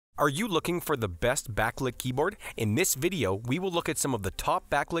Are you looking for the best backlit keyboard? In this video, we will look at some of the top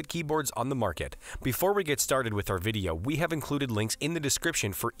backlit keyboards on the market. Before we get started with our video, we have included links in the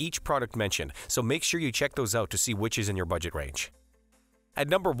description for each product mentioned, so make sure you check those out to see which is in your budget range. At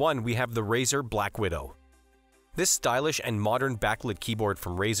number 1, we have the Razer BlackWidow. This stylish and modern backlit keyboard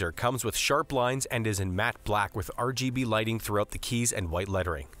from Razer comes with sharp lines and is in matte black with RGB lighting throughout the keys and white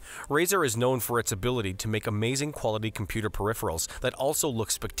lettering. Razer is known for its ability to make amazing quality computer peripherals that also look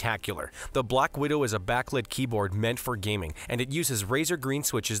spectacular. The BlackWidow is a backlit keyboard meant for gaming, and it uses Razer green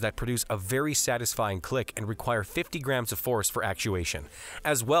switches that produce a very satisfying click and require 50 grams of force for actuation.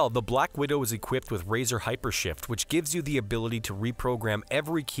 As well, the BlackWidow is equipped with Razer Hypershift, which gives you the ability to reprogram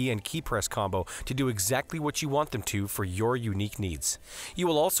every key and key press combo to do exactly what you want them to for your unique needs. You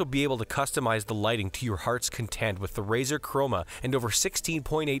will also be able to customize the lighting to your heart's content with the Razer Chroma and over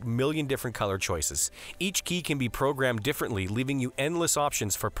 16.8 million different color choices. Each key can be programmed differently, leaving you endless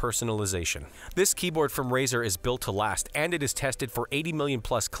options for personalization. This keyboard from Razer is built to last, and it is tested for 80 million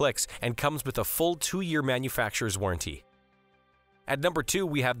plus clicks and comes with a full 2-year manufacturer's warranty. At number 2,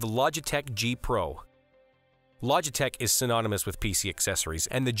 we have the Logitech G Pro. Logitech is synonymous with PC accessories,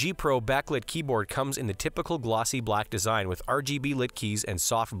 and the G Pro backlit keyboard comes in the typical glossy black design with RGB lit keys and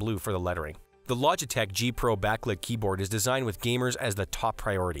soft blue for the lettering. The Logitech G Pro backlit keyboard is designed with gamers as the top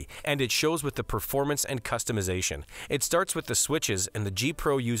priority, and it shows with the performance and customization. It starts with the switches, and the G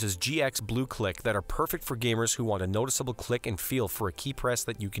Pro uses GX Blue Click that are perfect for gamers who want a noticeable click and feel for a key press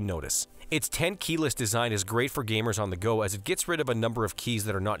that you can notice. Its 10 keyless design is great for gamers on the go as it gets rid of a number of keys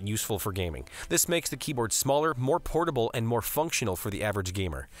that are not useful for gaming. This makes the keyboard smaller, more portable, and more functional for the average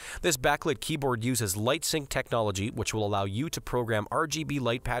gamer. This backlit keyboard uses light sync technology, which will allow you to program RGB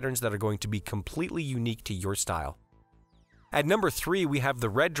light patterns that are going to be completely unique to your style. At number 3, we have the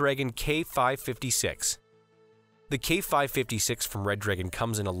Redragon K556. The K556 from Redragon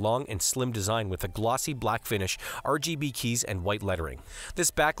comes in a long and slim design with a glossy black finish, RGB keys, and white lettering.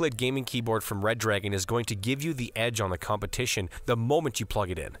 This backlit gaming keyboard from Redragon is going to give you the edge on the competition the moment you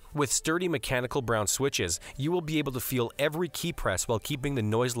plug it in. With sturdy mechanical brown switches, you will be able to feel every key press while keeping the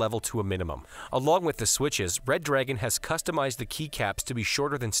noise level to a minimum. Along with the switches, Redragon has customized the keycaps to be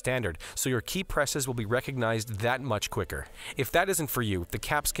shorter than standard, so your key presses will be recognized that much quicker. If that isn't for you, the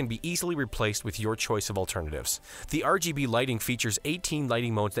caps can be easily replaced with your choice of alternatives. The RGB lighting features 18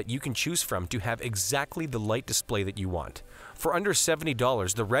 lighting modes that you can choose from to have exactly the light display that you want. For under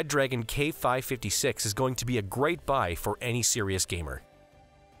 $70, the Redragon K556 is going to be a great buy for any serious gamer.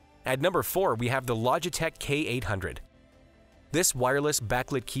 At number 4, we have the Logitech K800. This wireless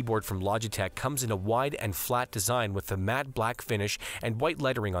backlit keyboard from Logitech comes in a wide and flat design with a matte black finish and white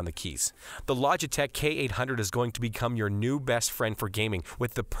lettering on the keys. The Logitech K800 is going to become your new best friend for gaming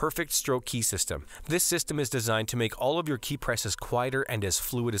with the perfect stroke key system. This system is designed to make all of your key presses quieter and as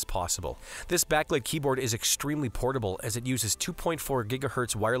fluid as possible. This backlit keyboard is extremely portable as it uses 2.4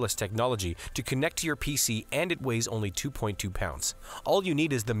 GHz wireless technology to connect to your PC, and it weighs only 2.2 pounds. All you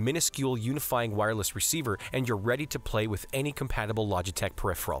need is the minuscule unifying wireless receiver and you're ready to play with any compatible Logitech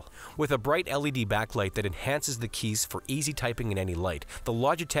peripheral. With a bright LED backlight that enhances the keys for easy typing in any light, the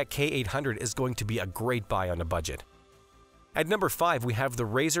Logitech K800 is going to be a great buy on a budget. At number 5, we have the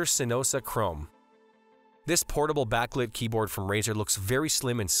Razer Cynosa Chrome. This portable backlit keyboard from Razer looks very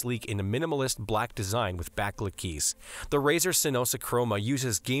slim and sleek in a minimalist black design with backlit keys. The Razer Cynosa Chroma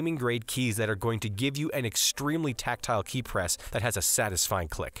uses gaming-grade keys that are going to give you an extremely tactile key press that has a satisfying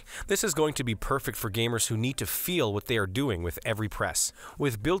click. This is going to be perfect for gamers who need to feel what they are doing with every press.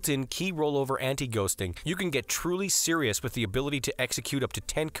 With built-in key rollover anti-ghosting, you can get truly serious with the ability to execute up to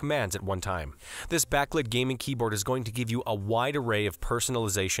 10 commands at one time. This backlit gaming keyboard is going to give you a wide array of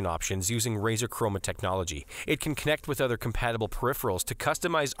personalization options using Razer Chroma technology. It can connect with other compatible peripherals to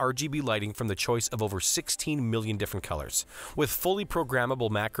customize RGB lighting from the choice of over 16 million different colors. With fully programmable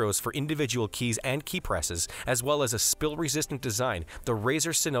macros for individual keys and key presses, as well as a spill-resistant design, the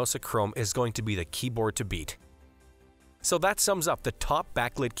Razer Cynosa Chrome is going to be the keyboard to beat. So that sums up the top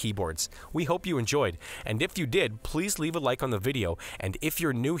backlit keyboards. We hope you enjoyed, and if you did, please leave a like on the video, and if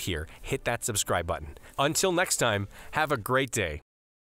you're new here, hit that subscribe button. Until next time, have a great day.